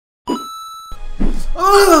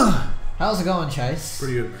How's it going, Chase?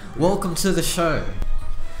 Pretty good. Welcome to the show.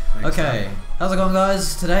 Thanks, okay, man. how's it going,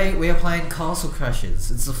 guys? Today we are playing Castle Crashers.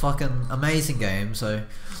 It's a fucking amazing game, so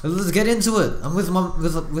let's get into it. I'm with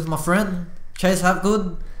my friend Chase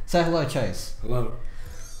Hapgood. Say hello, Chase. Hello.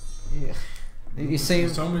 Yeah. You seem.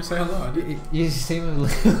 You told me to say hello. I did. You seem a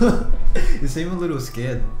little. You seem a little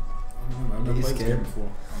scared. I've never played this game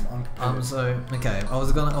before. I'm unprepared. So okay. I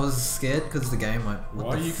was scared because the game. Like,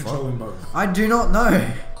 why are you controlling both? I do not know.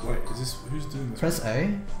 Wait, is this who's doing this? Press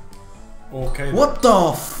A. Okay. Then. What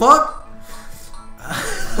the fuck?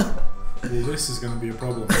 Well, this is gonna be a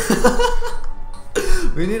problem.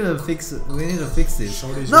 We need to fix it. We need to fix this.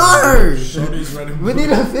 Shorty's no! Shorty's ready. We need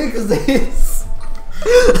to fix this.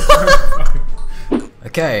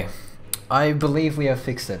 Okay, I believe we have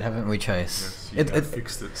fixed it, haven't we, Chase? Yes, you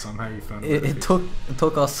fixed it. Somehow you found it. It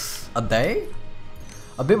took us a day,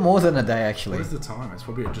 a bit more than a day actually. What is the time? It's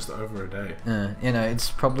probably just over a day. You know, it's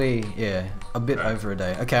probably a bit over a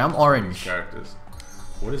day. Okay, I'm orange. Characters.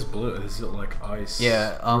 What is blue? Is it like ice?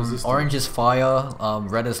 Yeah, orange is fire,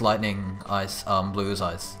 red is lightning, ice, blue is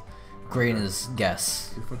ice, green is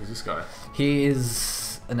gas. Who the fuck is this guy? He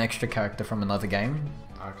is an extra character from another game.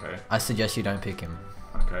 Okay. I suggest you don't pick him.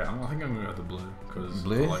 Okay, I think I'm gonna go with the blue because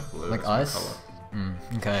Blue? I like blue. Like That's ice? my color.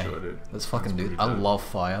 Okay. Sure, dude. Let's fucking do it. pretty I dope. love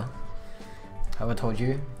fire. Have I told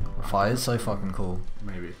you? Fire is so fucking cool.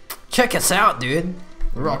 Maybe. Check us out, dude.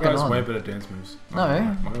 We're My rocking guy's way on. better dance moves. No.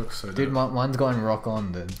 My guy looks so Dude, dope. mine's going rock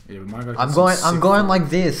on, dude. Yeah, but my guy I'm going like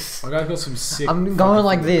this. My guy's got some sick. I'm going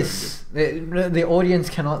like this. The audience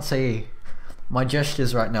cannot see my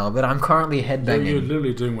gestures right now, but I'm currently headbanging. You're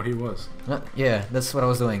literally doing what he was. Yeah, that's what I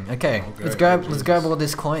was doing. Okay, Okay, let's grab Jesus. all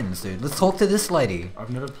these coins, dude. Let's talk to this lady. I've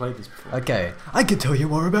never played this before. Okay, I can tell you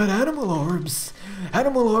more about animal orbs.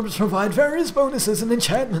 Animal orbs provide various bonuses and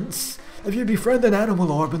enchantments. If you befriend an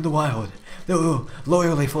animal orb in the wild, they will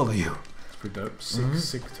loyally follow you. It's pretty dope.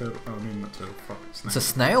 Sick turtle. Oh, I mean, not turtle. Fuck. Snail. It's a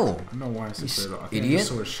snail. I don't know why I said You turtle. I think I idiot.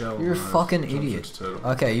 just saw a shell. You're a and I fucking jumped idiot. to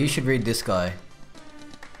turtle. Okay, you should read this guy.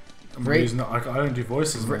 I don't do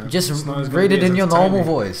voices, man. Just It's not as good read as it in your normal entertaining.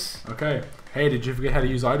 voice. Okay. Hey, did you forget how to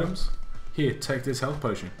use items? Here, take this health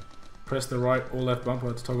potion. Press the right or left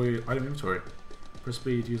bumper to toggle your item inventory. Press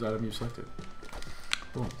B to use item you've selected.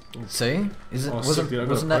 Boom. Boom. See? Is it Oh, sick, dude. I got a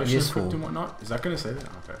wasn't that potion useful? equipped and whatnot? Is that gonna say that?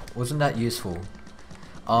 Okay. Wasn't that useful?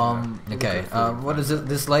 Yeah, Okay, we'll go what for is it?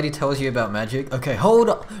 This lady tells you about magic. Okay, hold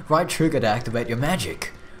up. Right trigger to activate your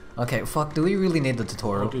magic. Okay, fuck, do we really need the Oh,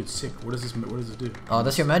 tutorial? dude, sick. What does this do? Oh,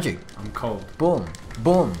 that's your magic. I'm cold. Boom,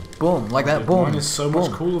 boom, boom, like that, dude, boom. mine is so boom.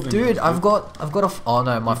 much cooler than Dude, yours, I've got oh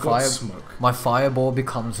no, You've got smoke. my fireball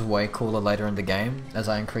becomes way cooler later in the game as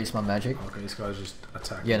I increase my magic. Okay, this guy's just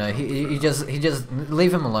attacking. Yeah, no, he just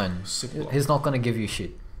leave him alone. Sick block. He's not gonna give you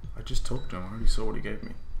shit. I just talked to him. I already saw what he gave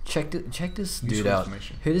me. Check this dude Useful out.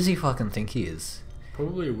 information. Who does he fucking think he is?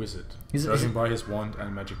 Probably a wizard. He's Judging by his wand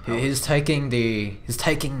and magic powers. He's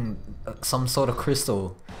taking some sort of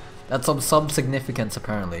crystal. That's of some significance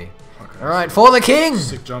apparently. Okay, All right, for the king!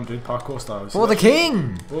 Sick jump, dude. Parkour style. For the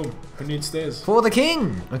king! Boom. Who needs stairs? For the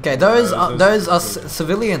king! Okay, those are those-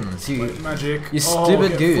 civilians. You Wait, magic. you Oh, stupid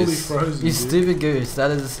get goose. Fully frozen, You dude. stupid goose.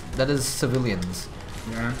 That is civilians.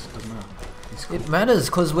 Your ant doesn't matter. He's cool. It matters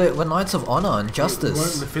because we're knights of honor and It justice.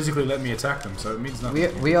 won't physically let me attack them, so it means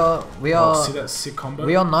nothing. We are Oh, see that sick combo?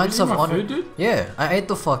 we are knights Did of you eat my honor. food, dude? Yeah, I ate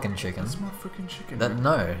the fucking chicken. That's my freaking chicken. That man.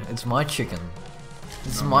 no, it's my chicken.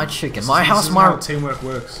 It's No, my man. chicken. This My is- house, this is how my teamwork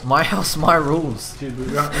works. my house, my rules. Dude,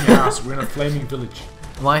 we're not in your house. We're in a flaming village.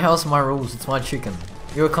 My house, my rules. It's my chicken.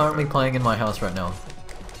 You're currently playing in my house right now.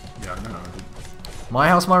 Yeah, I know, dude. My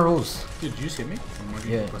house, my rules. Dude, did you just hit me? Or am I Yeah.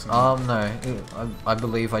 getting pressed? No. I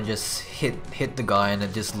believe I just hit the guy and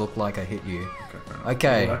it just looked like I hit you. Okay. fair enough.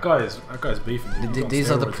 Okay. Well, that guy's beefing. Dude. He's on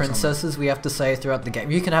These are the steroids or princesses we have to say throughout the game.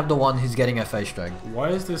 You can have the one who's getting her face dragged. something. Why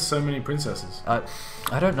is there so many princesses?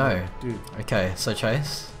 I don't know. Dude, Okay, so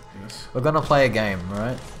Chase, yes. we're gonna play a game,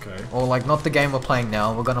 right? Okay. Or like not the game we're playing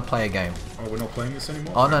now. We're gonna play a game. Oh, we're not playing this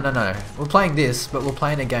anymore? Oh no. We're playing this, but we're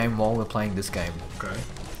playing a game while we're playing this game. Okay.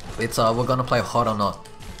 It's we're gonna play hot or not.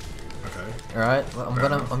 Okay. All right. Fair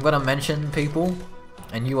enough. I'm gonna mention people,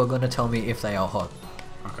 and you are gonna tell me if they are hot.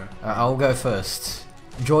 Okay. I'll go first.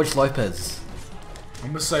 George Lopez. I'm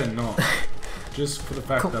gonna say no. Just for the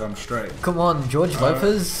fact that I'm straight. Come on, George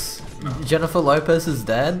Lopez. no. Jennifer Lopez's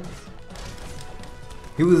dad.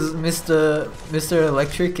 He was Mr.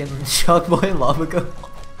 Electric in Shark Boy and Lava Girl.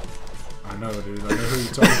 I know, dude. I know who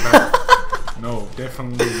you're talking about. No,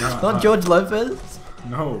 definitely not. Not George Lopez.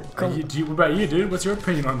 No. Come- What about you, dude? What's your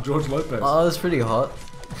opinion on George Lopez? Oh, that's pretty hot.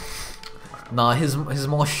 Nah, he's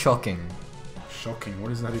more shocking. Shocking. What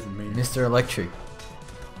does that even mean? Mr. Electric.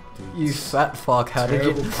 You fat fuck! How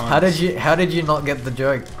Terrible did puns. how did you not get the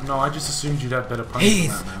joke? No, I just assumed you'd have better puns He's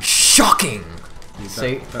than that, man. shocking. Dude,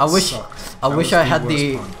 See, that I wish sucked. I That wish was I the had worst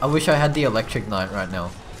the pun. I wish I had the electric knight right now,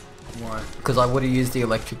 Why? because I would have used the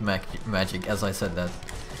electric magic as I said that.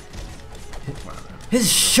 Wow, man.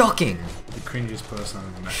 He's shocking. The cringiest person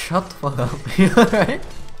I've ever met. Shut the fuck up. Right?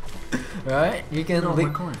 Right? You can No, lick.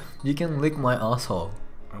 my coin. You can lick my asshole.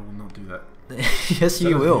 I will not do that. Yes, Is that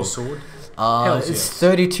you a will. new sword? It's Hells yes.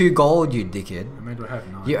 32 gold, you dickhead. How many do I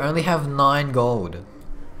have? 9. You only have 9 gold.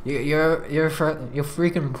 You're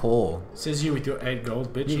freaking poor. Says you with your 8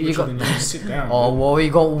 gold, bitch. You Literally, got- you just sit down. Oh dude. well, you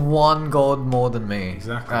got 1 gold more than me.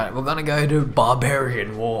 Exactly. Right, we're gonna go to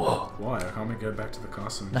barbarian war. Why? Can't we go back to the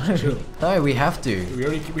castle and No, chill? no, we have to.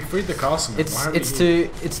 We freed the castle. Man. Why are we here?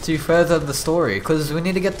 It's to further the story because we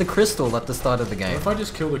need to get the crystal at the start of the What game. if I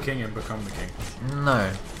just kill the king and become the king? No,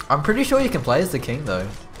 I'm pretty sure you can play as the king though.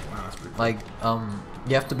 Wow, that's pretty cool. Like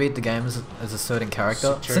you have to beat the game as a certain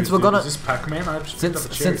character. Cherries, Since we're dude, gonna Is this Pac-Man? I just picked up a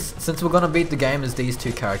cherry. since we're gonna beat the game as these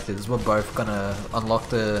 2 characters, we're both gonna unlock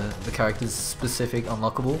the character's specific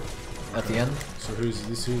unlockable at the end. So who's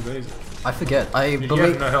this? Who's these? I forget. I Dude, you believe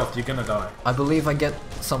have no health. You're gonna die. I believe I get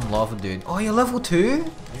some lava dude. Oh, you're level 2? Yeah,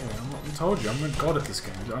 I told you. I'm a god at this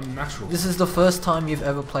game. I'm natural. This is the first time you've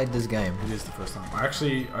ever played this game. It is the first time.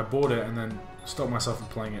 I bought it and then stopped myself from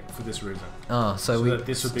playing it for this reason. Oh, So that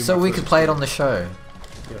this would be so my we first could play it experience. on the show.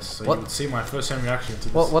 Yes, so What- you would see my first-hand reaction to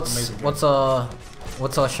this amazing game.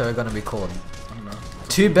 What's our show gonna be called? I don't know.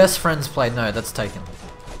 2 best friends play. No, that's taken.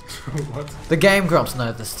 What? The Game Grumps.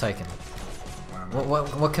 No, that's taken. Wow,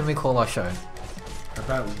 man. What can we call our show? How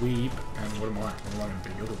about weeb and what am I? What am I gonna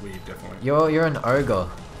be? You're the weeb, definitely. You're an ogre.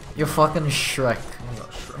 You're fucking Shrek.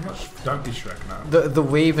 I'm not don't be Shrek now. The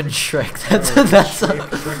Weeb and Shrek. No, That's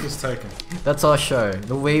Shrek is taken. that's our show.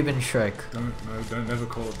 The Weeb and Shrek. Don't never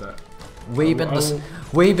call it that. Weeb in the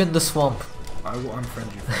Weeb in the swamp. I will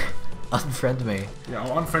unfriend you for it. Unfriend me. Yeah,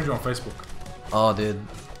 I'll unfriend you on Facebook. Oh, dude.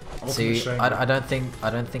 Ultimate See, shame. I don't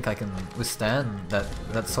think I can withstand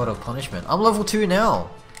that sort of punishment. I'm level 2 now.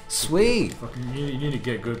 Sweet. Fucking, you need to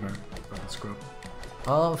get good, man. Fucking scrub.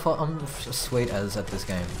 Oh, I'm sweet as at this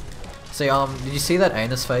game. See, did you see that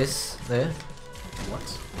anus face there?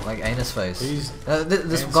 What? Like anus face. He's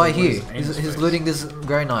This Anus- guy what here. is anus He's face? looting this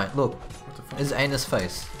grey knight. Look, What the fuck? his anus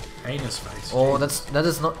face. Anus face. Oh, Jesus.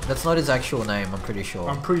 that's not his actual name. I'm pretty sure.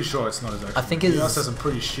 I'm pretty sure it's not his actual. I think name. his- He also has some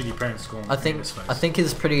pretty shitty parents calling him Anus face. I think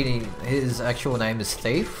his actual name is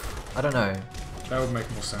Thief. I don't know. That would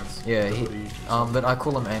make more sense. Yeah, That's he, what he- but I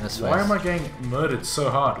call him anus face. Why am I getting murdered so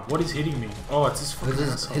hard? What is hitting me? Oh, it's this fucking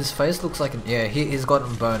Because asshole. his face looks like he's got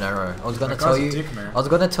a bow and arrow. I was gonna That tell guy's a you. dick, man. I was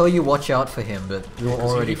gonna tell you watch out for him, but we were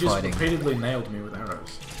 'Cause already he just fighting. repeatedly nailed me with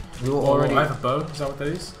arrows. We were Oh, already. I have a bow. Is that what that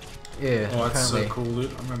is? Yeah. Oh, that's apparently. so cool,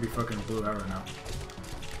 dude. I'm gonna be fucking blue arrow now.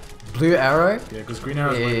 Blue arrow. Yeah, because green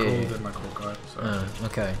arrow is Yeah, way yeah, cooler yeah. than like Hawkeye. So,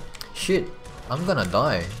 Okay. Shit. I'm gonna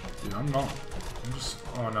die. dude, I'm not. I'm just.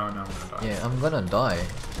 Oh no, I'm gonna die. Yeah, I'm gonna die.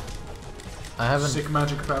 I haven't. Sick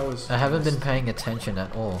magic powers. I haven't Yes. been paying attention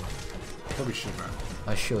at all. Probably should, man.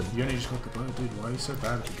 I should. You only just got the bow, dude. Why are you so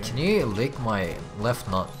bad at the game? Can you lick my left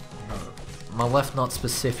nut? No, My left nut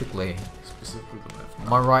specifically. specifically the left. No.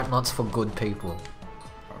 My right nut's for good people.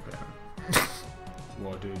 Okay. Man.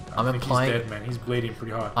 Whoa, dude. I'm I think implying- he's dead, man. He's bleeding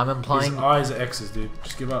pretty hard. I'm implying. His eyes are X's, dude.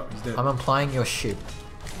 Just give up. He's dead. I'm implying your shit.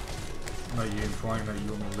 No, you're implying that you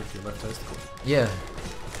want me to lick your left testicle. Yeah.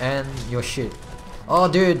 And your shit. Oh,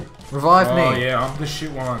 dude, revive Oh me. yeah, I'm the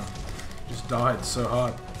shit one. Just died so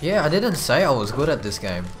hard. Yeah, I didn't say I was good at this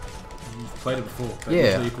game. You've played it before. That Yeah.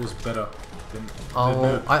 usually equals better than Oh, the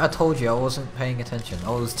well, nerd. I told you I wasn't paying attention.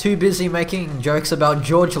 I was too busy making jokes about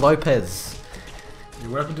George Lopez. Yeah,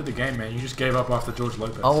 what happened to the game, man? You just gave up after George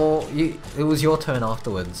Lopez. Oh, well, it was your turn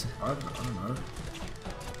afterwards. I don't know.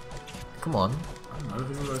 Come on, I don't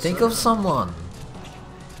know. Who would I think say? of someone.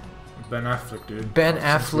 Ben Affleck, dude. Ben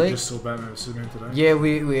Since we Affleck? just saw Batman vs Superman today. Yeah,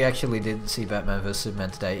 we actually did see Batman vs Superman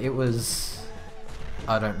today. It was,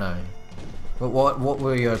 I don't know. But what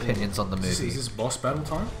were your opinions on the Is movie? this boss battle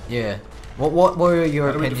time? Yeah. What were your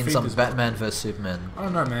How do we opinions defeat on this Batman vs Superman? I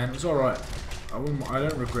don't know, man. It was alright. I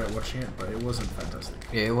don't regret watching it, but it wasn't fantastic.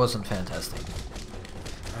 Yeah, it wasn't fantastic.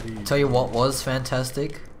 How do you Tell you what was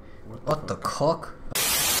fantastic. What the fuck? cock?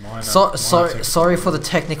 Minor Sorry technical for the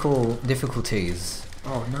technical difficulties.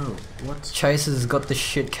 Oh no, what? Chase has got the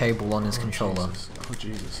shit cable on his controller. Jesus. Oh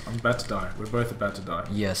Jesus, I'm about to die. We're both about to die.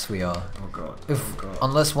 Yes, we are. Oh god. If oh god.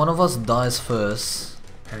 unless one of us dies first.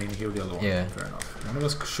 And then heal the other one. Yeah. Fair enough. One of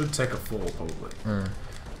us should take a fall, probably. Mm.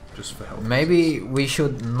 Just for health. Maybe reasons. we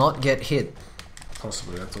should not get hit.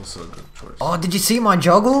 Possibly, that's also a good choice. Oh, did you see my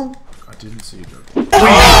juggle? I didn't see you, Joe.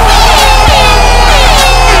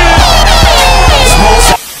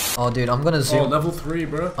 Oh, dude, I'm gonna Oh, zoom. level 3,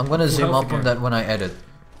 bro. I'm gonna Full zoom health up on again. that when I edit.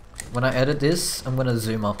 When I edit this, I'm gonna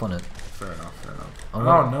zoom up on it. Fair enough, fair enough. I'm Oh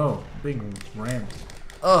gonna- no, being rammed.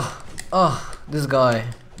 This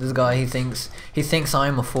guy, he thinks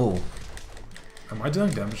I'm a fool. Am I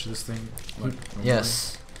doing damage to this thing? Like,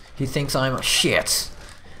 Yes, he thinks I'm a shit.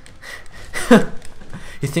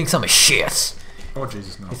 He thinks I'm a shit. Oh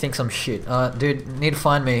Jesus, no. He thinks I'm shit. Dude, need to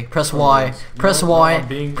find me. Press Oh, Y. yes. Press No, Y. I'm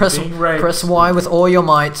being press raped. press Y with all your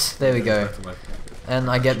might. There we go. Back to life. And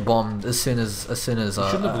I get bombed as soon as You should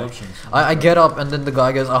level options. I get up and then the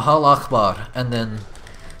guy goes Ahal Akbar and then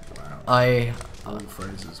Wow. I All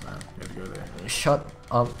phrases, man. You had to go there. shut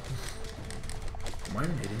up. Am I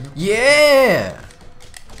even hitting him? Yeah.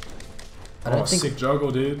 I Oh, don't think sick juggle,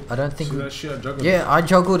 dude. I don't think See we- that shit? I juggled. Yeah, I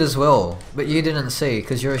juggled as well, but you didn't see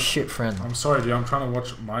because you're a shit friend. I'm sorry, dude. I'm trying to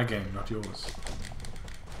watch my game, not yours.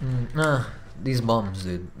 Nah, these bombs,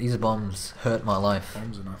 dude. These bombs hurt my life.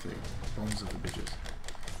 Bombs are nothing. Bombs are the bitches.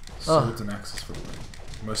 Oh. Swords and axes for the win.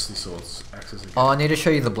 Mostly swords. Axes again. Oh, I need to show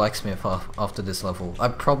you the blacksmith after this level. I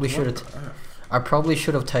probably should have. What the F? I probably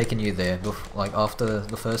should have taken you there, like after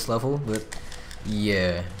the first level, but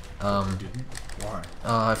yeah. You didn't? Why?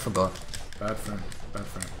 I forgot. Bad friend. Bad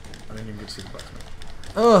friend. I didn't even get to see the blacksmith.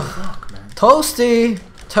 Ugh, Fuck, man. toasty,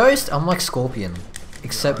 toast. I'm like Scorpion,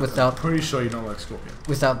 except I'm without pretty sure you're not like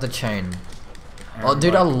Scorpion. the chain. And Oh,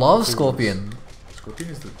 dude, I like love tools. Scorpion. Scorpion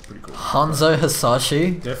is pretty cool. Hanzo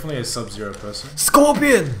Hasashi. Definitely a Sub-Zero person.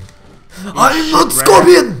 Scorpion. I'm shit, not rat.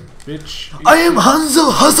 Scorpion. Bitch. I am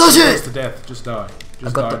Hanzo Close Hasashi. to death. Just die. I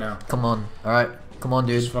Just got die the. now. Come on. All right. Come on,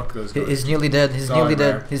 dude. Just fuck those He- guys. He's nearly dead. He's Die, nearly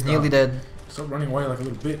man. dead. He's Die. nearly dead. Stop running away like a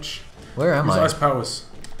little bitch. Where am Use I? ice powers.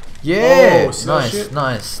 Yeah. Oh, see that nice, shit?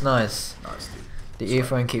 nice, nice. Nice, dude. The Sorry.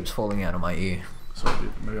 earphone keeps falling out of my ear. Sorry,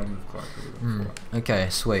 dude. Maybe I'll move quiet a little bit. Okay,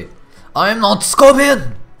 sweet. I am not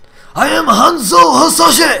Scorpion. I am Hanzo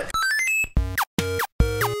Hasashi.